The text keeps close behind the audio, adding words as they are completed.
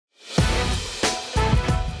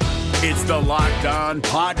It's the Locked On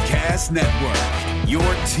Podcast Network, your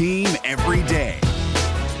team every day.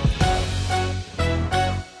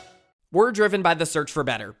 We're driven by the search for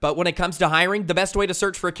better, but when it comes to hiring, the best way to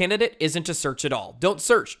search for a candidate isn't to search at all. Don't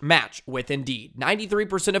search, match with Indeed.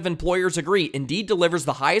 93% of employers agree Indeed delivers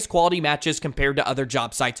the highest quality matches compared to other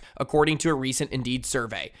job sites, according to a recent Indeed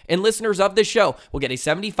survey. And listeners of this show will get a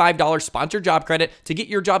 $75 sponsored job credit to get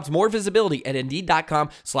your jobs more visibility at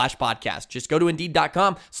Indeed.com/podcast. Just go to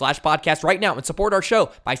Indeed.com/podcast right now and support our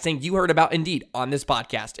show by saying you heard about Indeed on this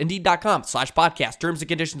podcast. Indeed.com/podcast. Terms and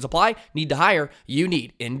conditions apply. Need to hire? You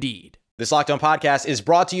need Indeed. This Locked On Podcast is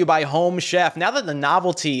brought to you by Home Chef. Now that the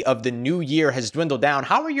novelty of the new year has dwindled down,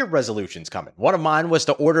 how are your resolutions coming? One of mine was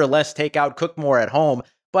to order less takeout, cook more at home,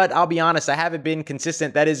 but I'll be honest, I haven't been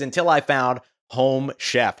consistent. That is until I found Home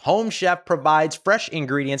Chef. Home Chef provides fresh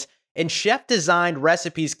ingredients and chef-designed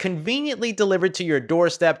recipes conveniently delivered to your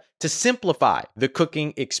doorstep to simplify the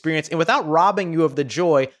cooking experience and without robbing you of the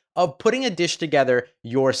joy of putting a dish together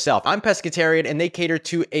yourself. I'm pescatarian and they cater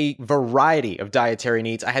to a variety of dietary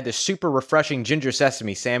needs. I had this super refreshing ginger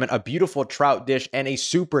sesame salmon, a beautiful trout dish, and a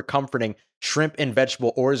super comforting shrimp and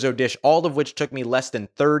vegetable orzo dish, all of which took me less than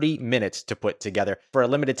 30 minutes to put together. For a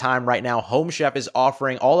limited time right now, Home Chef is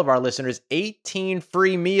offering all of our listeners 18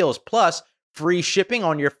 free meals plus free shipping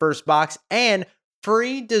on your first box and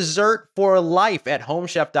free dessert for life at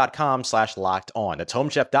homechef.com/lockedon. That's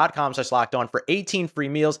homechef.com/lockedon for 18 free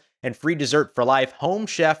meals and free dessert for life.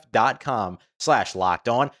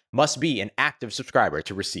 Homechef.com/lockedon. Must be an active subscriber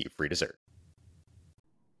to receive free dessert.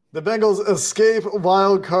 The Bengals escape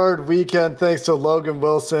wild card weekend thanks to Logan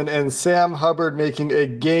Wilson and Sam Hubbard making a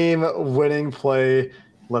game-winning play.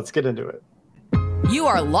 Let's get into it. You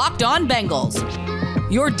are Locked On Bengals,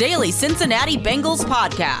 your daily Cincinnati Bengals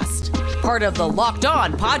podcast. Part of the Locked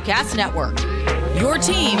On Podcast Network, your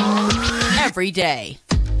team every day.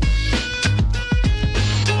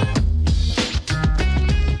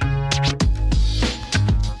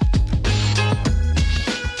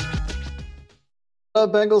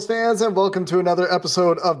 Bengals fans, and welcome to another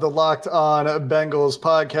episode of the Locked On Bengals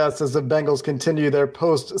podcast as the Bengals continue their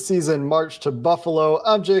postseason march to Buffalo.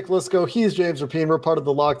 I'm Jake Lisco. He's James Rapien. We're part of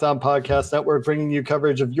the Locked On Podcast Network, bringing you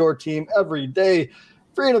coverage of your team every day.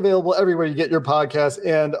 Free and available everywhere you get your podcast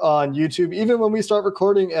and on YouTube, even when we start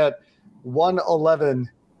recording at 1:11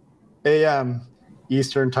 a.m.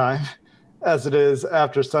 Eastern time, as it is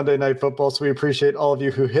after Sunday Night Football. So we appreciate all of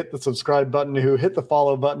you who hit the subscribe button, who hit the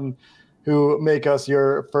follow button, who make us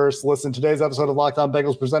your first listen. Today's episode of Locked On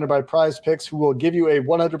Bengals presented by Prize Picks, who will give you a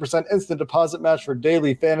 100% instant deposit match for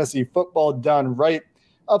daily fantasy football done right,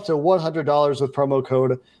 up to $100 with promo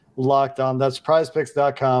code Locked On. That's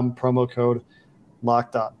prizepicks.com, promo code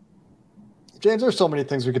Locked On. James, there's so many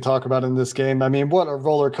things we could talk about in this game. I mean, what a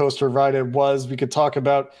roller coaster ride it was. We could talk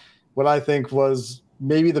about what I think was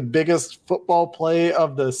maybe the biggest football play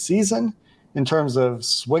of the season in terms of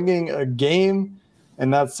swinging a game,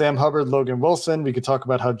 and that's Sam Hubbard, Logan Wilson. We could talk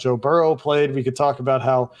about how Joe Burrow played. We could talk about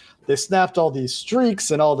how they snapped all these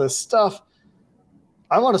streaks and all this stuff.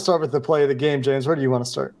 I want to start with the play of the game, James. Where do you want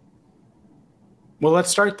to start? Well,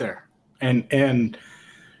 let's start there. And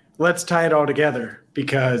let's tie it all together,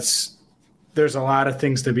 because there's a lot of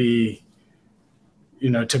things to be,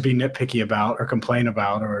 to be nitpicky about or complain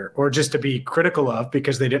about or just to be critical of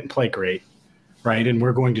because they didn't play great, right? And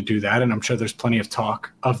we're going to do that, and I'm sure there's plenty of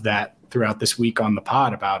talk of that throughout this week on the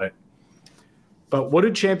pod about it. But what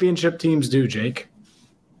do championship teams do, Jake?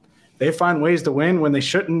 They find ways to win when they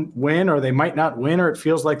shouldn't win, or they might not win, or it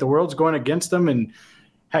feels like the world's going against them. And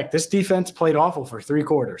heck, this defense played awful for 3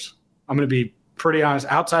 quarters. I'm going to be pretty honest.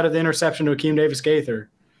 Outside of the interception to Akeem Davis-Gaither,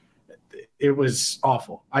 it was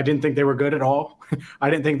awful. I didn't think they were good at all. I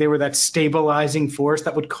didn't think they were that stabilizing force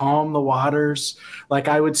that would calm the waters, like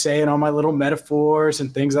I would say in all my little metaphors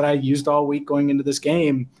and things that I used all week going into this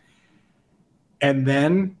game. And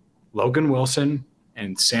then Logan Wilson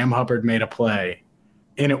and Sam Hubbard made a play,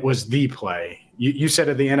 and it was the play. You said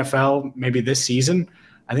of the NFL, maybe this season,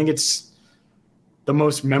 I think it's the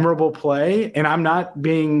most memorable play, and I'm not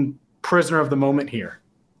being prisoner of the moment here.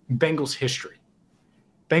 Bengals history,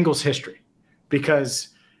 because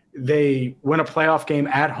they win a playoff game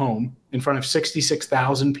at home in front of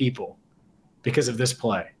 66,000 people because of this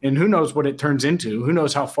play. And who knows what it turns into? Who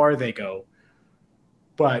knows how far they go?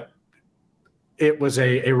 But it was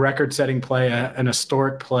a record-setting play, an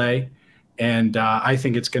historic play, and I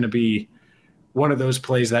think it's going to be one of those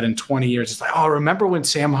plays that in 20 years, it's like, oh, remember when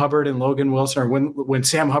Sam Hubbard and Logan Wilson, or when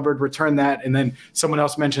Sam Hubbard returned that, and then someone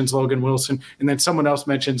else mentions Logan Wilson, and then someone else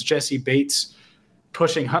mentions Jesse Bates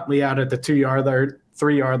pushing Huntley out at the 2-yard or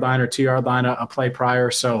 3-yard line or 2-yard line a play prior.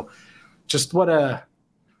 So just what a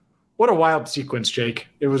What a wild sequence, Jake.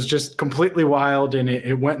 It was just completely wild, and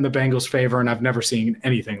it went in the Bengals' favor, and I've never seen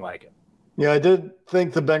anything like it. Yeah, I did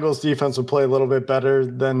think the Bengals defense would play a little bit better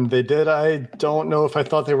than they did. I don't know if I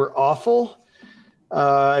thought they were awful.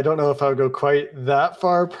 I don't know if I would go quite that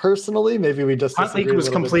far personally. Maybe we just Huntley was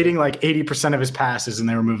completing like 80% of his passes, and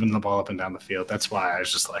they were moving the ball up and down the field. That's why I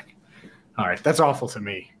was just like, all right, that's awful to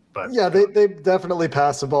me. But yeah, they definitely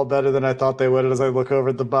passed the ball better than I thought they would as I look over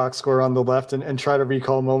at the box score on the left and try to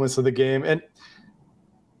recall moments of the game. And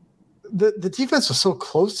the defense was so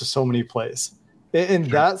close to so many plays. In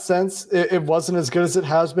that sense, it wasn't as good as it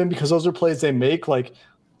has been because those are plays they make. Like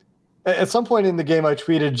at some point in the game, I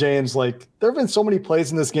tweeted James, like, there have been so many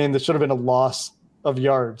plays in this game that should have been a loss of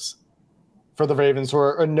yards for the Ravens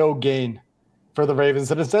or a no gain for the Ravens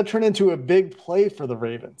that instead turned into a big play for the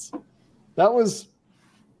Ravens. That was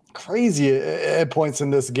crazy at points in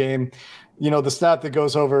this game. You know, the snap that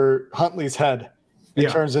goes over Huntley's head and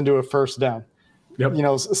turns into a first down. Yep. You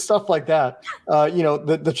know, stuff like that. You know,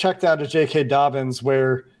 the check down to J.K. Dobbins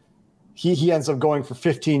where he ends up going for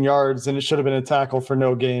 15 yards and it should have been a tackle for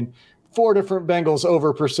no gain. 4 different Bengals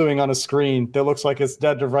over pursuing on a screen that looks like it's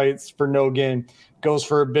dead to rights for no gain, goes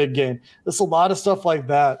for a big gain. There's a lot of stuff like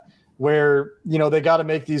that where, you know, they got to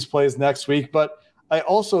make these plays next week. But I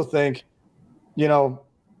also think, you know,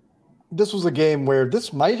 this was a game where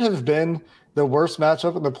this might have been the worst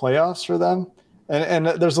matchup in the playoffs for them. And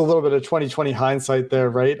there's a little bit of 2020 hindsight there,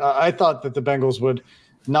 right? I thought that the Bengals would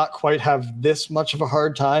not quite have this much of a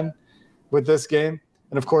hard time with this game.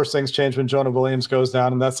 And, of course, things change when Jonah Williams goes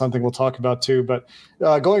down, and that's something we'll talk about too. But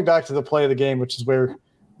going back to the play of the game, which is where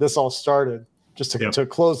this all started, just to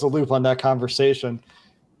close the loop on that conversation,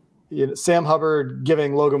 you know, Sam Hubbard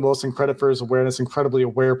giving Logan Wilson credit for his awareness, incredibly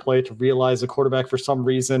aware play to realize the quarterback for some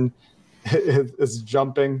reason is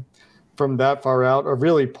jumping from that far out. A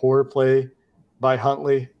really poor play by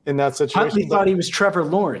Huntley in that situation. Huntley thought he was Trevor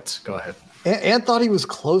Lawrence. Go ahead. And thought he was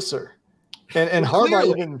closer. And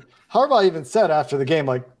Harbaugh even said after the game,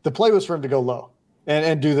 like, the play was for him to go low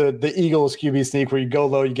and do the Eagles QB sneak where you go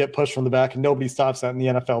low, you get pushed from the back, and nobody stops that in the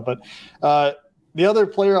NFL. But the other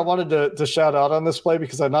player I wanted to shout out on this play,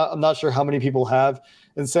 because I'm not sure how many people have,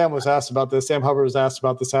 and Sam was asked about this. Sam Hubbard was asked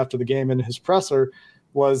about this after the game in his presser,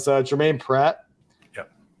 was Jermaine Pratt.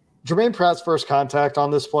 Yep. Jermaine Pratt's first contact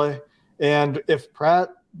on this play. And if Pratt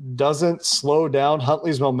doesn't slow down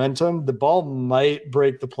Huntley's momentum, the ball might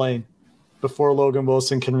break the plane before Logan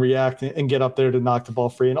Wilson can react and get up there to knock the ball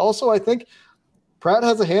free. And also, I think Pratt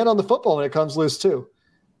has a hand on the football when it comes loose too.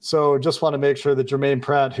 So just want to make sure that Jermaine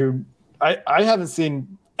Pratt, who I haven't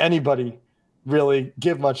seen anybody really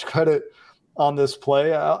give much credit on this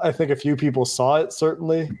play. I think a few people saw it,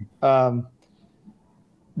 certainly.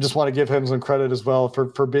 Just want to give him some credit as well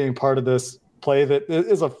for being part of this play that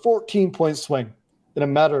is a 14-point swing in a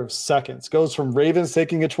matter of seconds. Goes from Ravens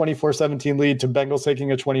taking a 24-17 lead to Bengals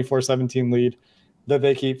taking a 24-17 lead that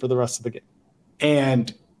they keep for the rest of the game.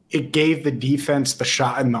 And it gave the defense the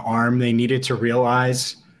shot in the arm they needed to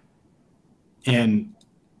realize. And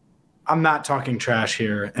I'm not talking trash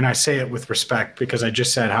here, and I say it with respect because I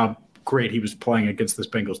just said how great he was playing against this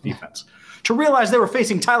Bengals defense. To realize they were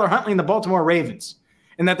facing Tyler Huntley and the Baltimore Ravens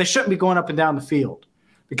and that they shouldn't be going up and down the field.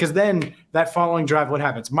 Because then that following drive, what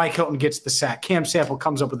happens? Mike Hilton gets the sack. Cam Sample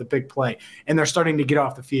comes up with a big play, and they're starting to get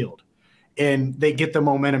off the field. And they get the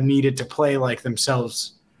momentum needed to play like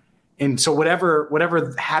themselves. And so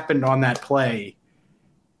whatever happened on that play,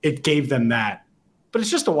 it gave them that. But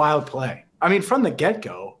it's just a wild play. I mean, from the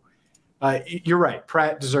get-go, you're right.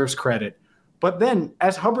 Pratt deserves credit. But then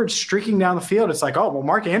as Hubbard's streaking down the field, it's like, oh, well,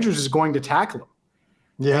 Mark Andrews is going to tackle him.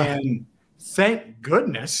 Yeah. And thank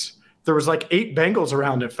goodness – there was like 8 Bengals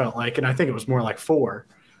around, it felt like, and I think it was more like 4.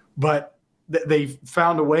 But they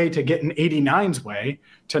found a way to get in 89's way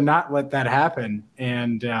to not let that happen.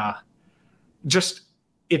 And just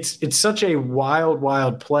it's such a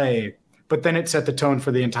wild play. But then it set the tone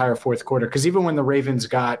for the entire fourth quarter. Because even when the Ravens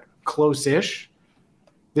got close-ish,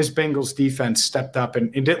 this Bengals defense stepped up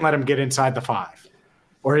and didn't let them get inside the 5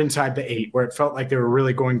 or inside the 8, where it felt like they were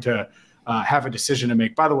really going to have a decision to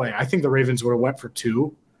make. By the way, I think the Ravens would have went for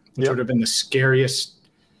 2. Which would have been the scariest.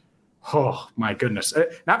 Oh, my goodness.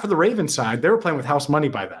 Not for the Ravens side. They were playing with house money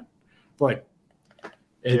by then. Like,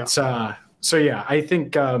 it's so, yeah, I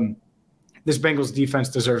think this Bengals defense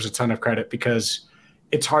deserves a ton of credit because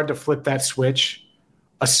it's hard to flip that switch,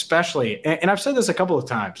 especially, and I've said this a couple of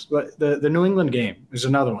times, but the New England game is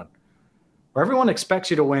another one where everyone expects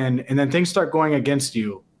you to win, and then things start going against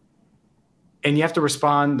you, and you have to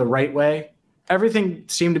respond the right way. Everything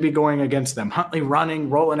seemed to be going against them. Huntley running,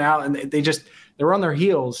 rolling out, and they were on their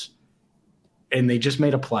heels, and they just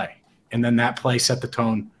made a play. And then that play set the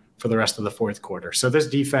tone for the rest of the fourth quarter. So this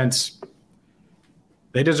defense,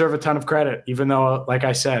 they deserve a ton of credit, even though, like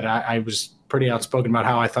I said, I was pretty outspoken about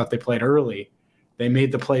how I thought they played early. They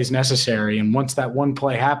made the plays necessary. And once that one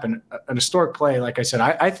play happened, an historic play, like I said,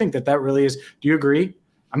 I think that really is. Do you agree?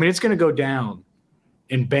 I mean, it's going to go down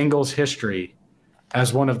in Bengals history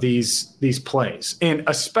as one of these plays, and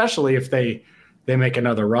especially if they make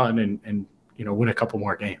another run and win a couple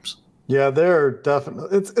more games. Yeah, they're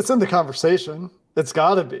definitely. It's in the conversation. It's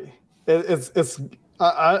got to be. It's.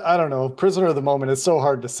 I don't know. Prisoner of the moment. It's so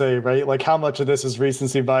hard to say, right? Like how much of this is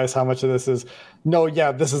recency bias? How much of this is no?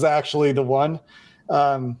 Yeah, this is actually the one.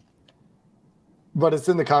 But it's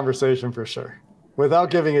in the conversation for sure. Without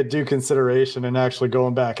giving it due consideration and actually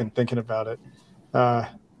going back and thinking about it,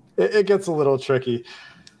 it gets a little tricky.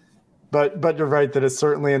 But you're right that it's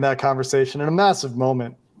certainly in that conversation and a massive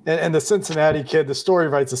moment. And the Cincinnati kid, the story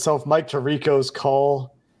writes itself. Mike Tirico's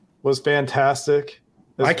call was fantastic.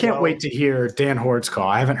 I can't wait to hear Dan Horde's call.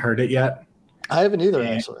 I haven't heard it yet. I haven't either,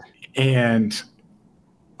 actually. And,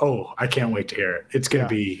 I can't wait to hear it. It's going to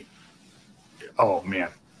be, man.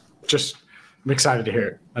 I'm excited to hear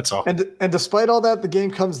it. That's all. And despite all that, the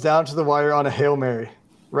game comes down to the wire on a Hail Mary,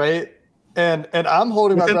 right? And I'm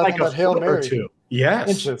holding my breath on that Hail Mary.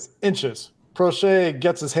 Yes. Inches. Prochet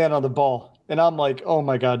gets his hand on the ball. And I'm like, oh,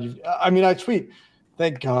 my God. I tweet,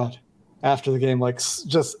 thank God. After the game, like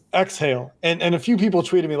just exhale. And a few people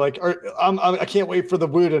tweeted me like, I can't wait for the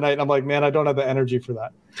woo tonight. And I'm like, man, I don't have the energy for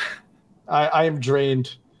that. I am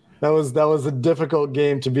drained. That was a difficult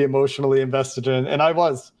game to be emotionally invested in. And I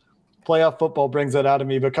was. Playoff football brings that out of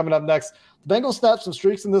me. But coming up next, the Bengals snapped some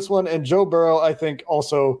streaks in this one. And Joe Burrow, I think,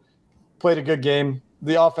 also played a good game.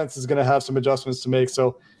 The offense is going to have some adjustments to make.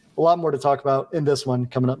 So a lot more to talk about in this one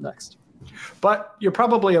coming up next. But you're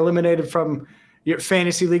probably eliminated from your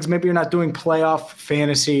fantasy leagues. Maybe you're not doing playoff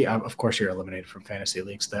fantasy. Of course, you're eliminated from fantasy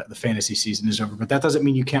leagues. The fantasy season is over, but that doesn't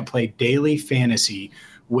mean you can't play daily fantasy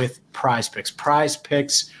with Prize Picks. Prize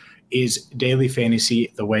Picks is daily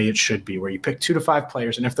fantasy the way it should be, where you pick 2 to 5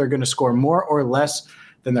 players, and if they're going to score more or less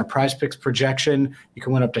than their Prize Picks projection, you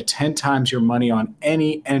can win up to 10 times your money on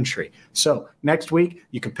any entry. So next week,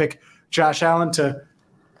 you can pick Josh Allen to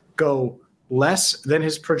go less than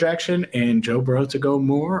his projection and Joe Burrow to go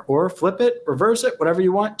more, or flip it, reverse it, whatever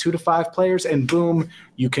you want, 2 to 5 players, and boom,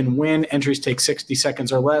 you can win. Entries take 60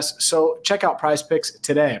 seconds or less. So check out Prize Picks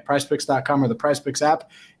today at prizepicks.com or the Prize Picks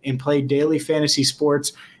app and play daily fantasy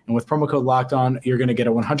sports. And with promo code Locked On, you're going to get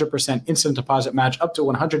a 100% instant deposit match up to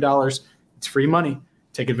 $100. It's free money.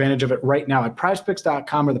 Take advantage of it right now at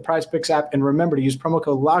prizepicks.com or the Prize Picks app. And remember to use promo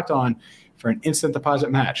code Locked On for an instant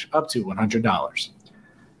deposit match up to $100.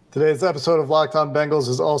 Today's episode of Locked On Bengals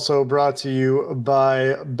is also brought to you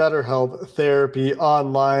by BetterHelp Therapy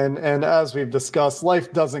Online. And as we've discussed,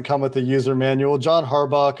 life doesn't come with a user manual. John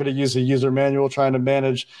Harbaugh could have used a user manual trying to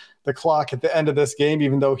manage the clock at the end of this game,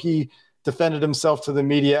 even though he defended himself to the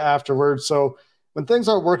media afterwards. So when things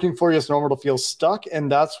aren't working for you, it's normal to feel stuck.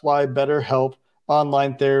 And that's why BetterHelp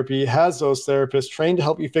Online Therapy has those therapists trained to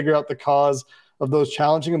help you figure out the cause of those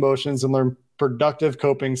challenging emotions and learn productive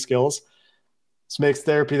coping skills. This makes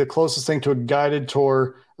therapy the closest thing to a guided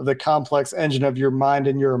tour of the complex engine of your mind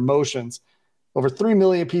and your emotions. Over 3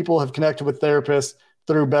 million people have connected with therapists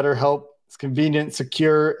through BetterHelp. It's convenient,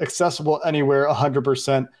 secure, accessible anywhere,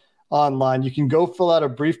 100% online. You can go fill out a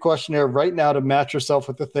brief questionnaire right now to match yourself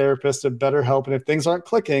with a therapist at BetterHelp. And if things aren't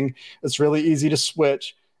clicking, it's really easy to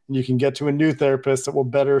switch. And you can get to a new therapist that will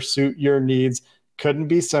better suit your needs. Couldn't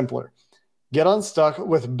be simpler. Get unstuck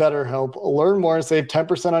with BetterHelp. Learn more and save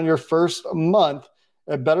 10% on your first month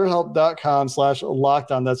at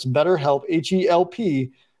betterhelp.com/lockedon. That's BetterHelp,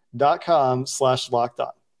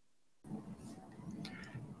 HELP.com/lockedon.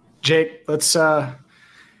 Jake, let's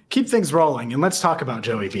keep things rolling and let's talk about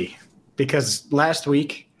Joey B, because last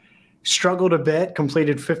week struggled a bit,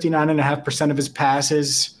 completed 59.5% of his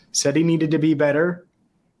passes, said he needed to be better.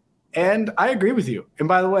 And I agree with you. And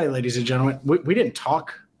by the way, ladies and gentlemen, we didn't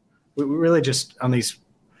talk. We really just, on these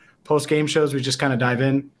post-game shows, we just kind of dive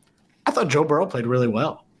in. I thought Joe Burrow played really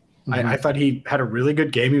well. Mm-hmm. I thought he had a really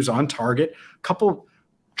good game. He was on target. A couple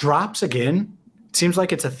drops again. It seems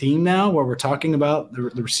like it's a theme now where we're talking about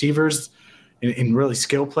the receivers and really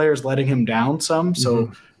skill players letting him down some.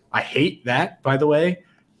 So I hate that, by the way.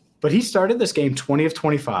 But he started this game 20 of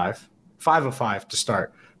 25, 5 of 5 to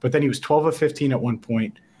start. But then he was 12 of 15 at one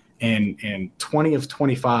point and 20 of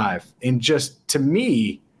 25. And just, to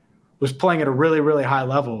me, was playing at a really, really high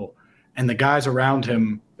level, and the guys around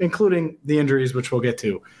him, including the injuries, which we'll get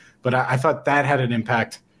to. But I thought that had an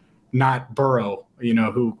impact, not Burrow,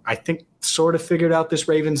 who I think sort of figured out this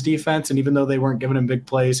Ravens defense. And even though they weren't giving him big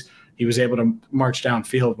plays, he was able to march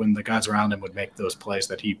downfield when the guys around him would make those plays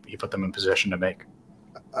that he put them in position to make.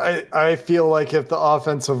 I feel like if the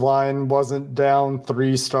offensive line wasn't down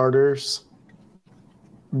 3 starters,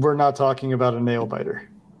 we're not talking about a nail biter.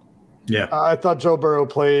 Yeah. I thought Joe Burrow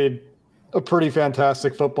played a pretty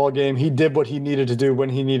fantastic football game. He did what he needed to do when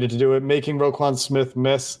he needed to do it, making Roquan Smith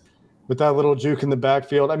miss with that little juke in the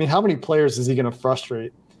backfield. I mean, how many players is he going to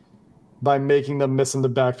frustrate by making them miss in the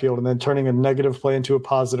backfield and then turning a negative play into a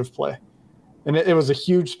positive play? And it was a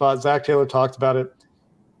huge spot. Zach Taylor talked about it.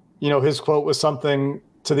 His quote was something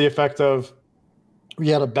to the effect of, we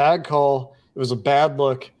had a bad call, it was a bad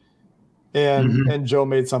look, and Joe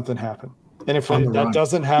made something happen. And if that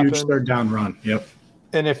doesn't happen, huge third down run. Yep.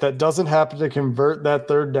 And if that doesn't happen to convert that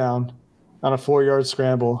third down on a 4-yard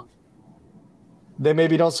scramble, they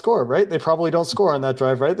maybe don't score, right? They probably don't score on that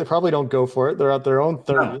drive, right? They probably don't go for it. They're at their own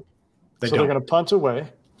 30. No, they're going to punt away.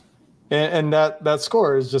 And that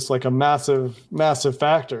score is just like a massive, massive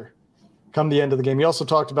factor come the end of the game. He also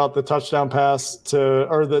talked about the touchdown pass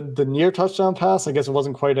the near touchdown pass. I guess it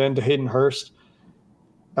wasn't quite in to Hayden Hurst,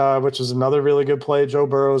 which was another really good play. Joe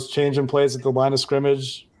Burrow's changing plays at the line of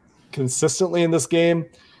scrimmage consistently in this game,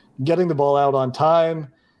 getting the ball out on time.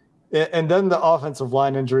 And then the offensive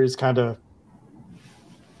line injuries kind of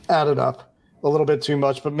added up a little bit too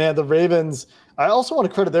much. But, man, the Ravens, I also want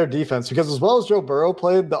to credit their defense because as well as Joe Burrow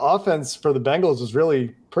played, the offense for the Bengals was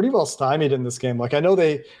really pretty well stymied in this game. Like, I know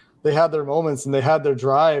they had their moments and they had their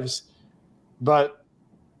drives, but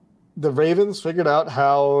the Ravens figured out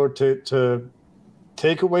how to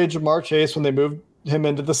take away Jamar Chase when they moved him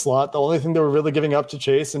into the slot. The only thing they were really giving up to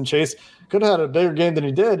Chase, and Chase could have had a bigger game than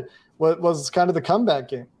he did, was kind of the comeback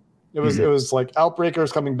game. It was like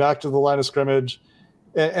outbreakers coming back to the line of scrimmage,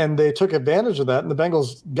 and they took advantage of that. And the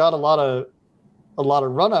Bengals got a lot of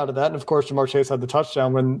run out of that. And of course, Jamar Chase had the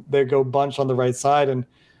touchdown when they go bunch on the right side, and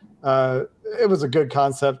it was a good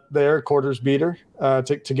concept there, quarters beater,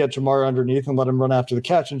 to get Jamar underneath and let him run after the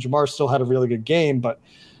catch. And Jamar still had a really good game, but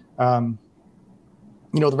the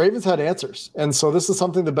Ravens had answers. And so this is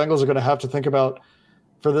something the Bengals are going to have to think about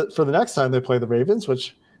for the next time they play the Ravens,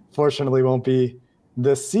 which fortunately won't be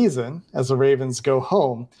this season as the Ravens go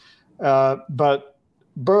home. But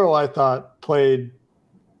Burrow, I thought, played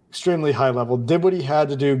extremely high level, did what he had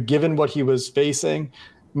to do given what he was facing,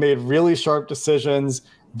 made really sharp decisions,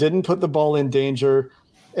 didn't put the ball in danger.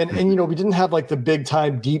 And we didn't have like the big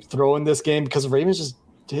time deep throw in this game because the Ravens just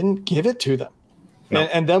didn't give it to them. No.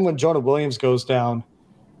 And then when Jonah Williams goes down,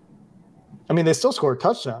 I mean, they still scored a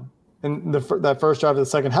touchdown. And that first drive of the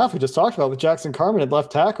second half we just talked about with Jackson Carman at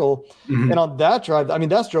left tackle. Mm-hmm. And on that drive, I mean,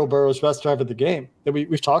 that's Joe Burrow's best drive of the game.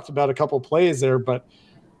 We've talked about a couple of plays there, but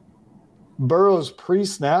Burrow's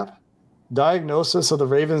pre-snap diagnosis of the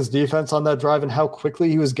Ravens defense on that drive and how quickly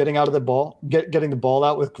he was getting out of the ball, getting the ball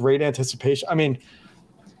out with great anticipation. I mean,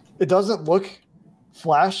 it doesn't look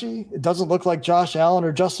flashy. It doesn't look like Josh Allen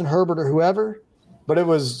or Justin Herbert or whoever, but it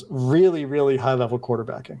was really, really high-level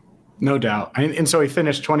quarterbacking. No doubt. And so he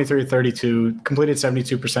finished 23-32, completed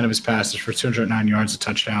 72% of his passes for 209 yards, a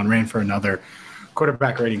touchdown, ran for another,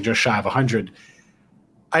 quarterback rating just shy of 100.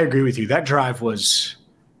 I agree with you. That drive was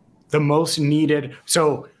the most needed.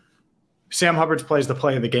 So Sam Hubbard's plays the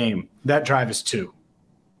play of the game. That drive is 2.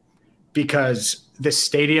 Because the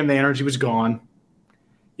stadium, the energy was gone.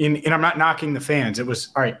 And I'm not knocking the fans. It was,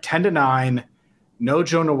 all right, 10-9, no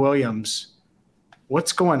Jonah Williams.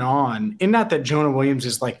 What's going on? And not that Jonah Williams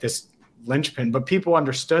is like this linchpin, but people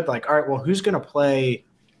understood like, all right, well, who's going to play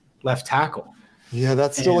left tackle? Yeah,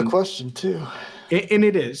 that's still a question too. And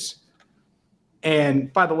it is.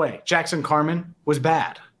 And by the way, Jackson Carman was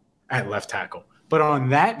bad at left tackle. But on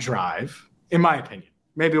that drive, in my opinion,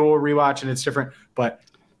 maybe we'll rewatch and it's different, but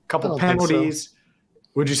a couple penalties. So.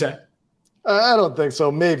 What'd you say? I don't think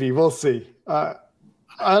so. Maybe. We'll see. I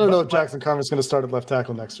don't know if Jackson Carman's going to start at left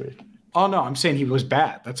tackle next week. Oh, no, I'm saying he was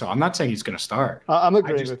bad. That's all. I'm not saying he's going to start. I'm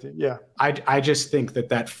agreeing with you, yeah. I just think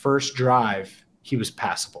that first drive, he was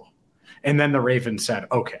passable. And then the Ravens said,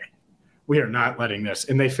 okay, we are not letting this.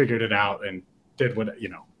 And they figured it out and did what,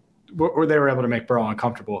 or they were able to make Burrow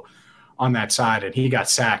uncomfortable on that side, and he got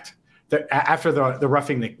sacked. After the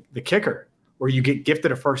roughing the kicker, where you get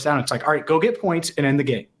gifted a first down, it's like, all right, go get points and end the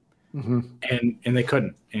game. Mm-hmm. And they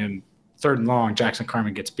couldn't. And 3rd and long, Jackson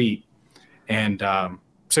Carman gets beat. And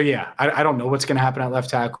so, yeah, I don't know what's going to happen at left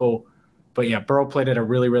tackle. But, yeah, Burrow played at a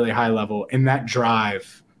really, really high level. And that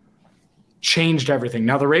drive changed everything.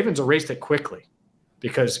 Now, the Ravens erased it quickly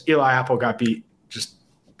because Eli Apple got beat just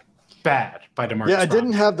bad by DeMarcus. Yeah, I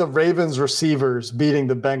didn't have the Ravens receivers beating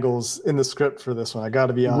the Bengals in the script for this one. I got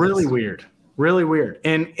to be honest. Really weird. Really weird.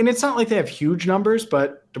 And it's not like they have huge numbers,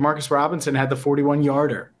 but DeMarcus Robinson had the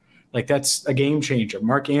 41-yarder Like, that's a game changer.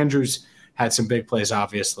 Mark Andrews had some big plays,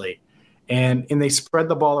 obviously, and they spread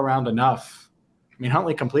the ball around enough. I mean,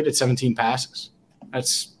 Huntley completed 17 passes.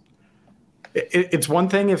 It's one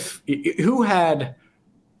thing who had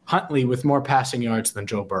Huntley with more passing yards than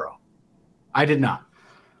Joe Burrow? I did not.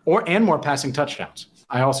 And more passing touchdowns.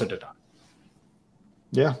 I also did not.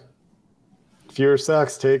 Yeah. Fewer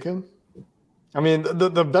sacks taken. I mean,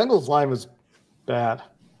 the Bengals line was bad.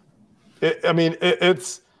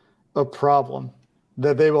 It's a problem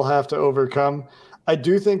that they will have to overcome. I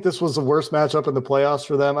do think this was the worst matchup in the playoffs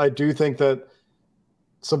for them. I do think that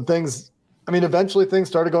some things, eventually things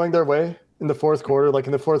started going their way in the fourth quarter. Like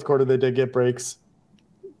in the fourth quarter, they did get breaks.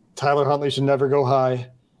 Tyler Huntley should never go high.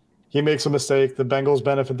 He makes a mistake. The Bengals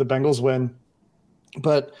benefit. The Bengals win.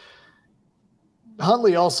 But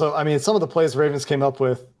Huntley also, some of the plays Ravens came up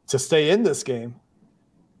with to stay in this game,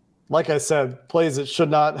 like I said, plays that should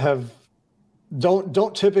not have,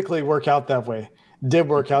 don't typically work out that way, did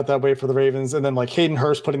work out that way for the Ravens. And then like Hayden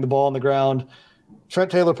Hurst putting the ball on the ground,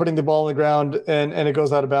 Trent Taylor putting the ball on the ground, and it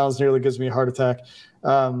goes out of bounds, nearly gives me a heart attack.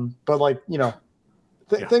 But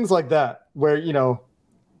things like that where,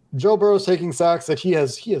 Joe Burrow's taking sacks that he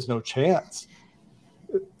has no chance.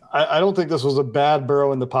 I don't think this was a bad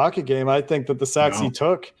Burrow in the pocket game. I think that the sacks he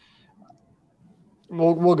took,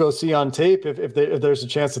 we'll go see on tape if there's a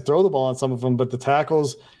chance to throw the ball on some of them, but the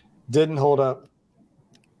tackles didn't hold up.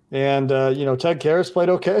 And, Ted Karras played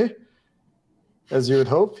okay, as you would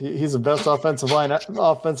hope. He's the best offensive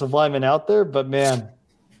lineman out there, but man,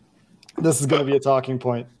 this is going to be a talking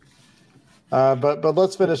point. But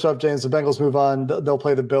let's finish up, James. The Bengals move on. They'll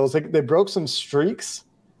play the Bills. They broke some streaks.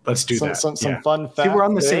 Let's do that. Some fun facts. See, we're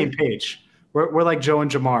on the same page. We're like Joe and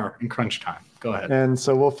Jamar in crunch time. Go ahead. And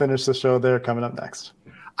so we'll finish the show there coming up next.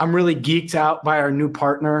 I'm really geeked out by our new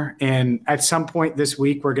partner. And at some point this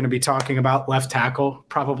week, we're going to be talking about left tackle,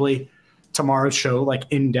 probably tomorrow's show, like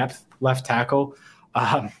in-depth left tackle.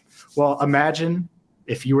 Well, imagine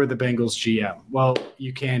if you were the Bengals GM. Well,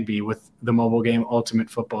 you can be with the mobile game Ultimate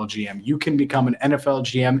Football GM. You can become an NFL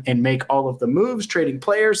GM and make all of the moves, trading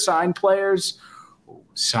players, sign players.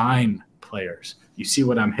 You see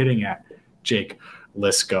what I'm hitting at, Jake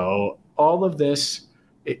Lisco. All of this,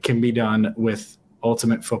 it can be done with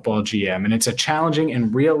Ultimate Football GM, and it's a challenging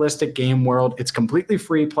and realistic game world. It's completely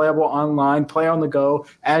free, playable online, play on the go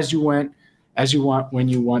as you want, when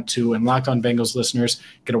you want to. And Locked On Bengals listeners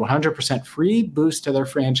get a 100% free boost to their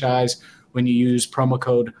franchise when you use promo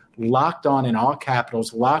code Locked On in all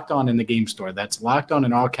capitals, Locked On in the game store. That's Locked On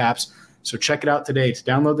in all caps. So check it out today. To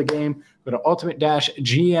download the game, go to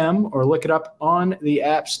ultimate-gm or look it up on the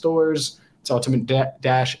app stores. It's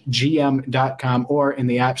ultimate-gm.com or in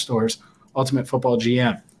the app stores, Ultimate Football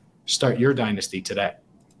GM. Start your dynasty today.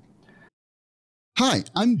 Hi,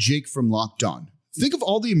 I'm Jake from Locked On. Think of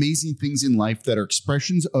all the amazing things in life that are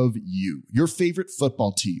expressions of you, your favorite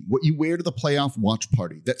football team, what you wear to the playoff watch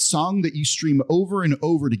party, that song that you stream over and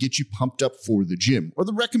over to get you pumped up for the gym, or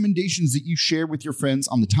the recommendations that you share with your friends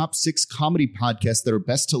on the top 6 comedy podcasts that are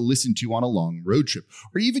best to listen to on a long road trip,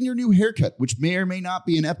 or even your new haircut, which may or may not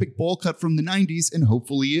be an epic bowl cut from the 90s and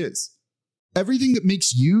hopefully is. Everything that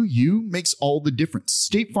makes you, you makes all the difference.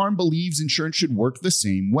 State Farm believes insurance should work the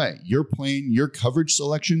same way. Your plan, your coverage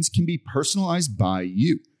selections can be personalized by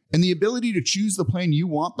you. And the ability to choose the plan you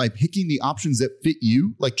want by picking the options that fit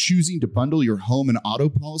you, like choosing to bundle your home and auto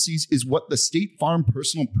policies, is what the State Farm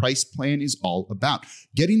Personal Price Plan is all about.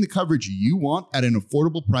 Getting the coverage you want at an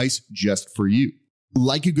affordable price just for you.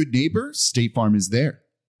 Like a good neighbor, State Farm is there.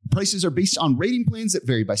 Prices are based on rating plans that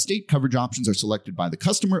vary by state. Coverage options are selected by the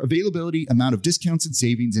customer. Availability, amount of discounts and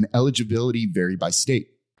savings, and eligibility vary by state.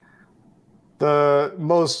 The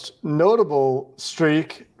most notable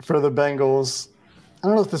streak for the Bengals, I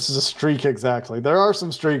don't know if this is a streak exactly. There are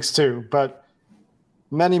some streaks too, but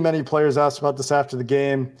many players asked about this after the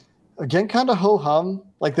game. Again, kind of ho-hum.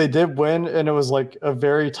 Like they did win, and it was like a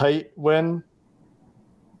very tight win.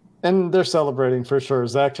 And they're celebrating for sure.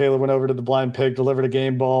 Zach Taylor went over to the blind pig, delivered a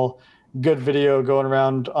game ball. Good video going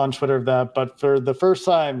around on Twitter of that. But for the first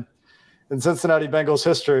time in Cincinnati Bengals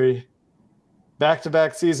history,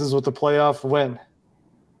 back-to-back seasons with the playoff win.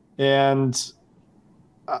 And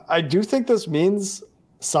I do think this means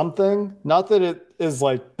something. Not that it is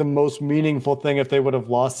like the most meaningful thing if they would have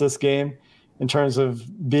lost this game in terms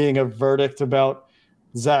of being a verdict about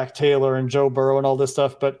Zach Taylor and Joe Burrow and all this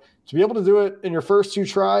stuff, but to be able to do it in your first 2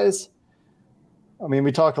 tries, I mean,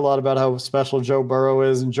 we talk a lot about how special Joe Burrow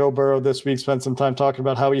is, and Joe Burrow this week spent some time talking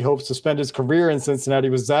about how he hopes to spend his career in Cincinnati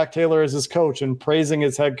with Zach Taylor as his coach and praising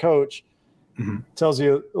his head coach. Mm-hmm. Tells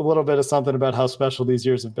you a little bit of something about how special these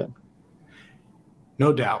years have been.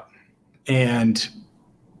 No doubt. And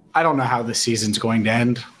I don't know how this season's going to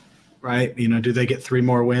end, right? Do they get 3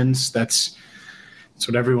 more wins? That's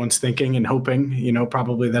what everyone's thinking and hoping,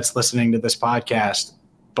 probably that's listening to this podcast.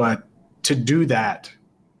 But to do that,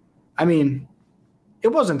 I mean, it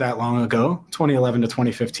wasn't that long ago, 2011 to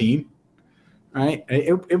 2015, right?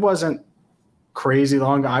 It wasn't crazy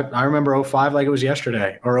long. I remember 05 like it was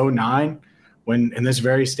yesterday, or 09, when in this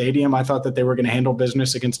very stadium, I thought that they were going to handle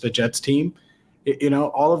business against the Jets team.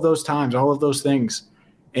 All of those times, all of those things.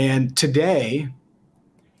 And today,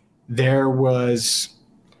 there was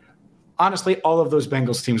 – honestly, all of those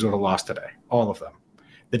Bengals teams would have lost today, all of them.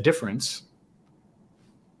 The difference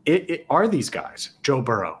are these guys, Joe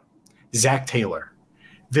Burrow, Zach Taylor,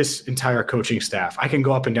 this entire coaching staff. I can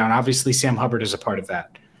go up and down. Obviously, Sam Hubbard is a part of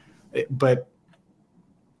that. But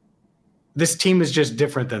this team is just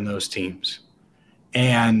different than those teams.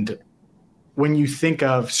 And when you think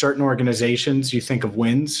of certain organizations, you think of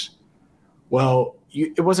wins. Well,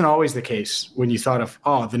 it wasn't always the case when you thought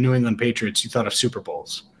of, the New England Patriots, you thought of Super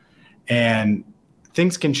Bowls. And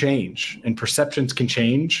things can change and perceptions can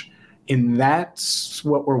change. And that's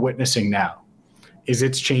what we're witnessing now, is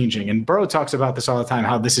it's changing. And Burrow talks about this all the time,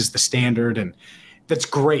 how this is the standard, and that's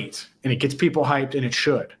great. And it gets people hyped, and it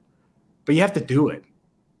should. But you have to do it.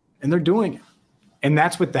 And they're doing it. And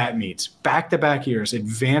that's what that means. Back-to-back years,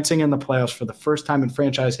 advancing in the playoffs for the first time in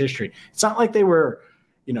franchise history. It's not like they were,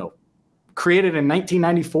 created in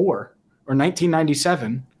 1994 or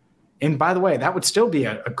 1997. And by the way, that would still be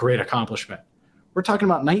a great accomplishment. We're talking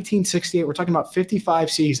about 1968. We're talking about 55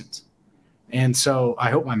 seasons. And so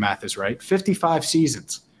I hope my math is right. 55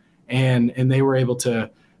 seasons. And they were able to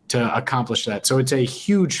accomplish that. So it's a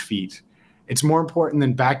huge feat. It's more important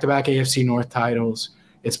than back-to-back AFC North titles.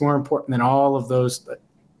 It's more important than all of those.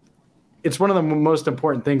 It's one of the most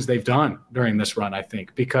important things they've done during this run, I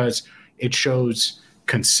think, because it shows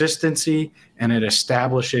consistency and it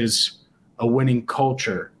establishes a winning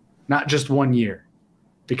culture, not just 1 year,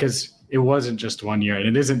 because it wasn't just 1 year and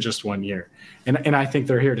it isn't just 1 year. And I think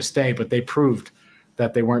they're here to stay, but they proved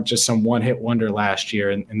that they weren't just some one-hit wonder last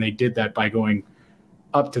year, and they did that by going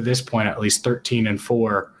up to this point at least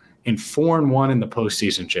 13-4 and 4-1 in the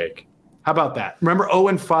postseason, Jake. How about that? Remember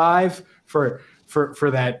 0-5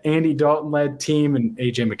 for that Andy Dalton-led team, and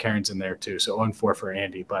A.J. McCarron's in there too, so 0-4 for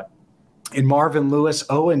Andy. But in Marvin Lewis,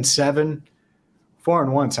 0-7,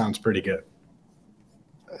 4-1 sounds pretty good.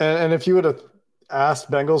 And if you would have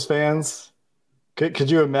asked Bengals fans,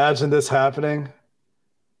 could you imagine this happening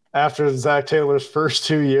after Zach Taylor's first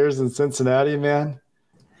 2 years in Cincinnati, man?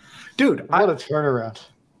 Dude, what a turnaround.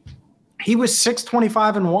 He was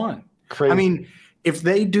 6-25-1. Crazy. I mean, if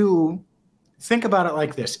they do – think about it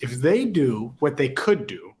like this. If they do what they could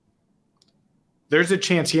do, there's a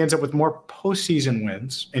chance he ends up with more postseason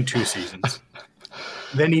wins in 2 seasons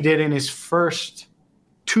than he did in his first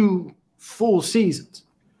 2 full seasons.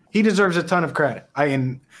 He deserves a ton of credit.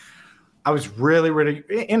 I was really,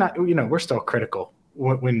 and we're still critical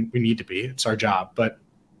when we need to be. It's our job. But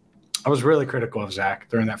I was really critical of Zach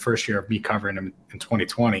during that first year of me covering him in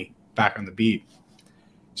 2020 back on the beat.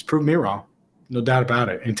 He's proved me wrong. No doubt about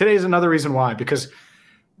it. And today is another reason why, because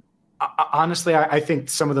honestly, I think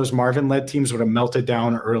some of those Marvin-led teams would have melted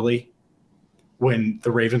down early when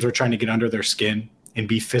the Ravens were trying to get under their skin and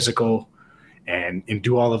be physical and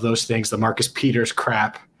do all of those things, the Marcus Peters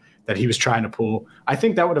crap that he was trying to pull. I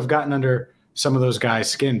think that would have gotten under some of those guys'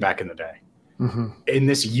 skin back in the day. Mm-hmm. In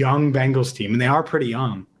this young Bengals team, and they are pretty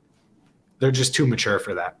young, they're just too mature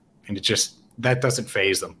for that. And that doesn't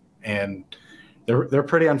faze them. And they're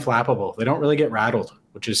pretty unflappable. They don't really get rattled,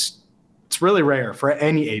 it's really rare for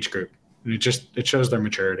any age group. And it shows their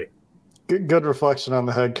maturity. Good reflection on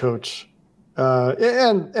the head coach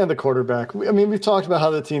and the quarterback. I mean, we've talked about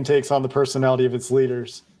how the team takes on the personality of its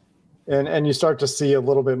leaders, and you start to see a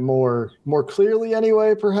little bit more clearly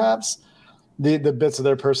anyway, perhaps, the bits of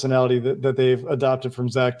their personality that they've adopted from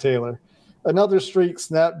Zach Taylor. Another streak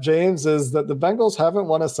snap, James, is that the Bengals haven't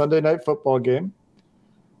won a Sunday night football game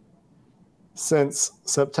since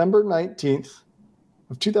September 19th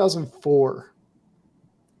of 2004.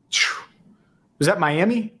 Was that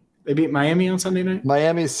Miami? They beat Miami on Sunday night?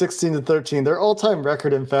 Miami 16-13. Their all-time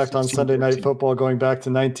record, in fact, on Sunday night football going back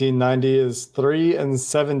to 1990 is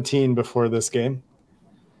 3-17 before this game.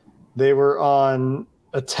 They were on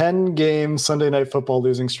a 10-game Sunday night football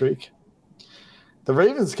losing streak. The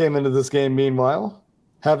Ravens came into this game, meanwhile,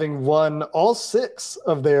 having won all 6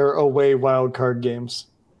 of their away wildcard games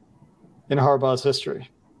in Harbaugh's history,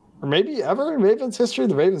 or maybe ever in Ravens history.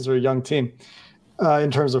 The Ravens are a young team in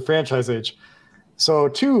terms of franchise age. So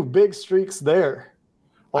 2 big streaks there.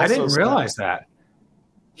 I didn't realize that.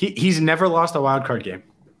 He's never lost a wild card game.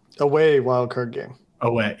 Away wild card game.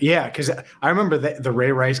 away. Yeah, because I remember the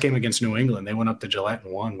Ray Rice game against New England. They went up to Gillette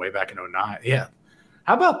and won way back in 2009. Yeah.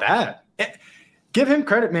 How about that? Give him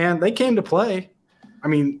credit, man. They came to play. I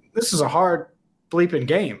mean, this is a hard bleeping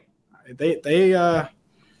game. That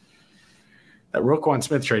Roquan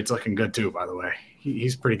Smith trade's looking good too, by the way.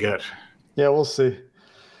 He's pretty good. Yeah, we'll see.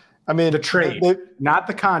 I mean, the trade, not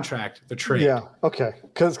the contract, the trade. Yeah, okay.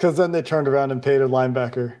 Because then they turned around and paid a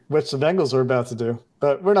linebacker, which the Bengals are about to do.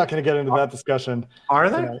 But we're not going to get into that discussion. Are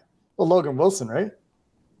they? Well, Logan Wilson, right?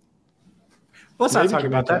 Let's not talk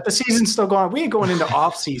about that. The season's still going. We ain't going into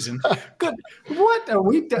off season. Good. What are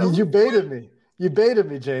we doing? You baited me. You baited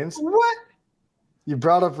me, James. What? You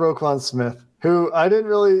brought up Roquan Smith, who I didn't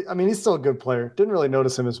really – I mean, he's still a good player. Didn't really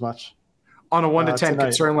notice him as much. On a 1 to 10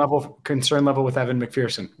 concern level with Evan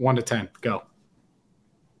McPherson. 1 to 10. Go.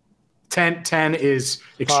 10 is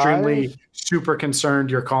extremely super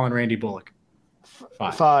concerned you're calling Randy Bullock.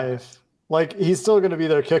 5. Like, he's still going to be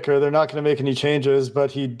their kicker. They're not going to make any changes,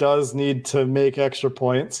 but he does need to make extra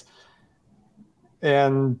points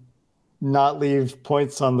and not leave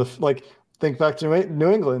points on the – like, think back to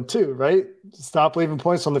New England too, right? Stop leaving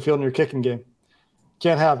points on the field in your kicking game.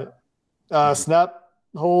 Can't have it. Snap.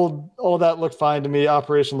 Hold, all that looked fine to me.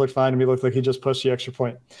 Operation looked fine to me. Looked like he just pushed the extra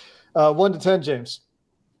point. 1 to 10, James.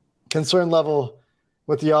 Concern level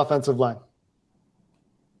with the offensive line.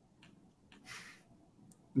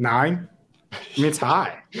 9. I mean, it's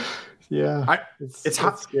high. Yeah,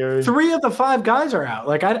 it's scary. 3 of the 5 guys are out.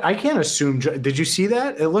 Like I can't assume. Did you see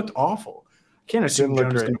that? It looked awful. I can't assume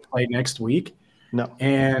Jones is going to play next week. No.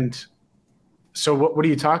 And so what are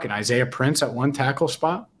you talking? Isaiah Prince at 1 tackle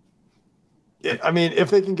spot? I mean,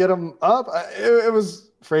 if they can get him up, it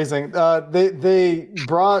was phrasing. They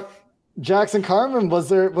brought Jackson Carman was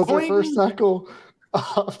their first tackle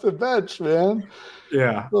off the bench, man.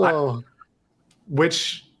 Yeah. Oh. Look,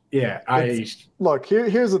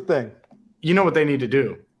 here's the thing. You know what they need to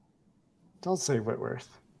do. Don't say Whitworth.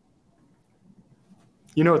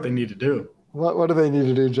 You know what they need to do. What do they need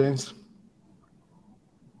to do, James?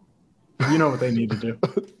 You know what they need to do.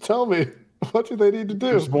 Tell me. What do they need to do?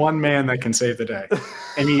 There's one man that can save the day,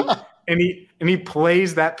 and he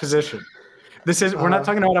plays that position. We're not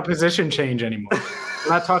talking about a position change anymore.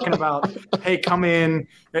 We're not talking about, hey, come in.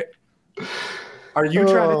 Are you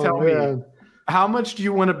trying to tell me how much do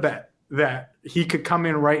you want to bet that he could come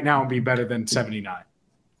in right now and be better than 79?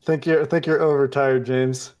 Think you're overtired,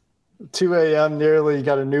 James. 2 a.m. nearly. You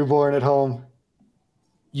got a newborn at home.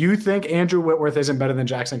 You think Andrew Whitworth isn't better than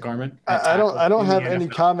Jackson Carman? I don't have any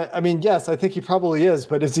comment. I mean, yes, I think he probably is,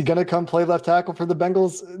 but is he going to come play left tackle for the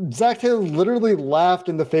Bengals? Zach Taylor literally laughed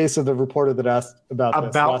in the face of the reporter that asked about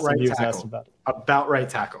this. About right tackle. About right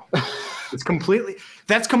tackle. That's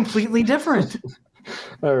completely different.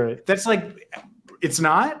 All right. That's like, it's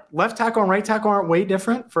not. Left tackle and right tackle aren't way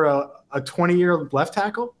different for a 20-year left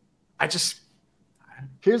tackle.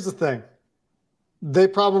 Here's the thing. They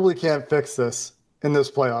probably can't fix this in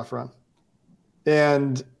this playoff run.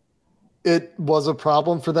 And it was a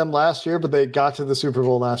problem for them last year, but they got to the Super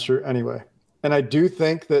Bowl last year anyway. And I do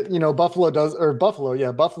think that, Buffalo does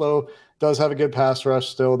have a good pass rush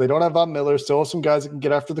still. They don't have Von Miller, still have some guys that can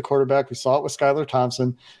get after the quarterback. We saw it with Skylar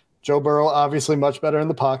Thompson. Joe Burrow, obviously much better in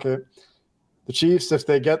the pocket. The Chiefs, if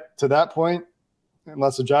they get to that point,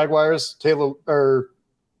 unless the Jaguars, Trevor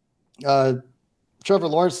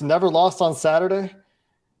Lawrence never lost on Saturday.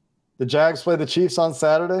 The Jags play the Chiefs on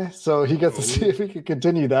Saturday, so he gets to see if he can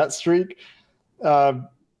continue that streak. But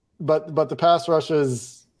the pass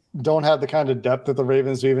rushes don't have the kind of depth that the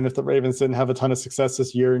Ravens do, even if the Ravens didn't have a ton of success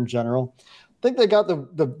this year in general. I think they got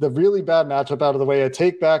the really bad matchup out of the way. I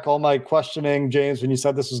take back all my questioning, James, when you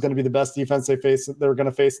said this was going to be the best defense they were going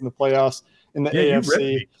to face in the playoffs in the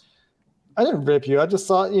AFC. I didn't rip you. I just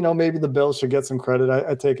thought, maybe the Bills should get some credit.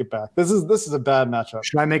 I take it back. This is a bad matchup.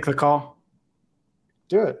 Should I make the call?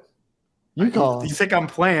 Do it. You call. You think I'm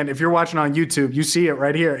playing? If you're watching on YouTube, you see it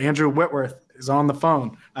right here. Andrew Whitworth is on the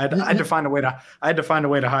phone. I had to find a way to hide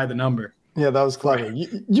the number. Yeah, that was clever.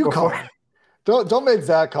 You call. Don't make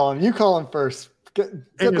Zach call him. You call him first. Get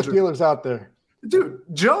the feelers out there. Dude,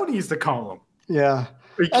 Joe needs to call him. Yeah.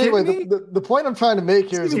 Anyway, the point I'm trying to make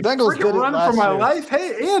here is the Bengals did it run last for my year. life.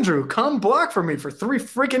 Hey, Andrew, come block for me for 3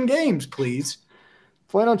 freaking games, please.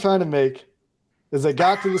 The point I'm trying to make is they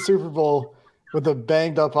got to the Super Bowl with a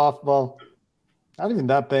banged up not even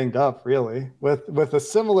that banged up, really, with a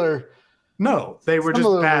similar. No, they were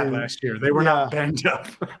just bad last year. They were not banged up.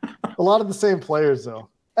 A lot of the same players, though.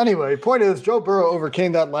 Anyway, point is, Joe Burrow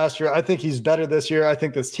overcame that last year. I think he's better this year. I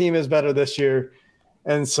think this team is better this year.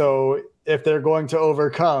 And so if they're going to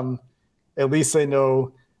overcome, at least they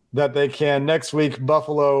know that they can. Next week,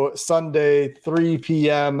 Buffalo, Sunday, 3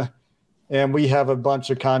 p.m., and we have a bunch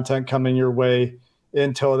of content coming your way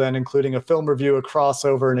until then, including a film review, a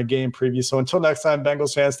crossover, and a game preview. So until next time,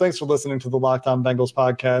 Bengals fans, thanks for listening to the Locked On Bengals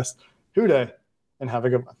podcast. Hooday, and have a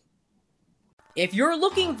good one. If you're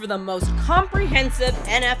looking for the most comprehensive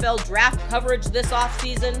NFL draft coverage this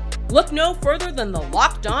offseason, look no further than the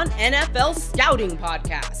Locked On NFL Scouting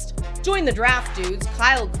Podcast. Join the draft dudes,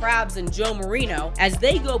 Kyle Krabs and Joe Marino, as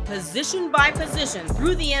they go position by position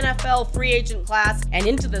through the NFL free agent class and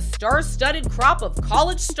into the star-studded crop of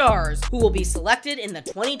college stars who will be selected in the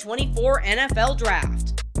 2024 NFL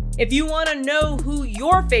Draft. If you want to know who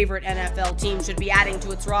your favorite NFL team should be adding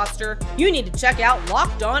to its roster, you need to check out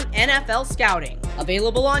Locked On NFL Scouting,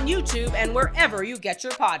 available on YouTube and wherever you get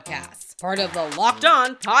your podcasts. Part of the Locked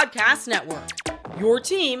On Podcast Network, your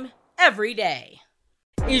team every day.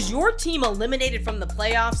 Is your team eliminated from the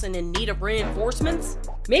playoffs and in need of reinforcements?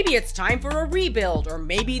 Maybe it's time for a rebuild, or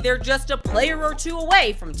maybe they're just a player or two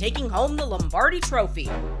away from taking home the Lombardi Trophy.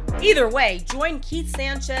 Either way, join Keith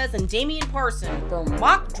Sanchez and Damian Parson for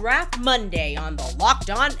Mock Draft Monday on the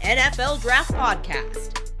Locked On NFL Draft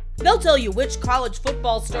Podcast. They'll tell you which college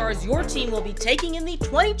football stars your team will be taking in the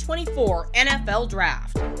 2024 NFL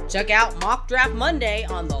Draft. Check out Mock Draft Monday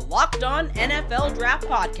on the Locked On NFL Draft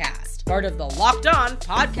Podcast, part of the Locked On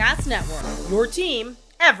Podcast Network, your team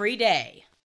every day.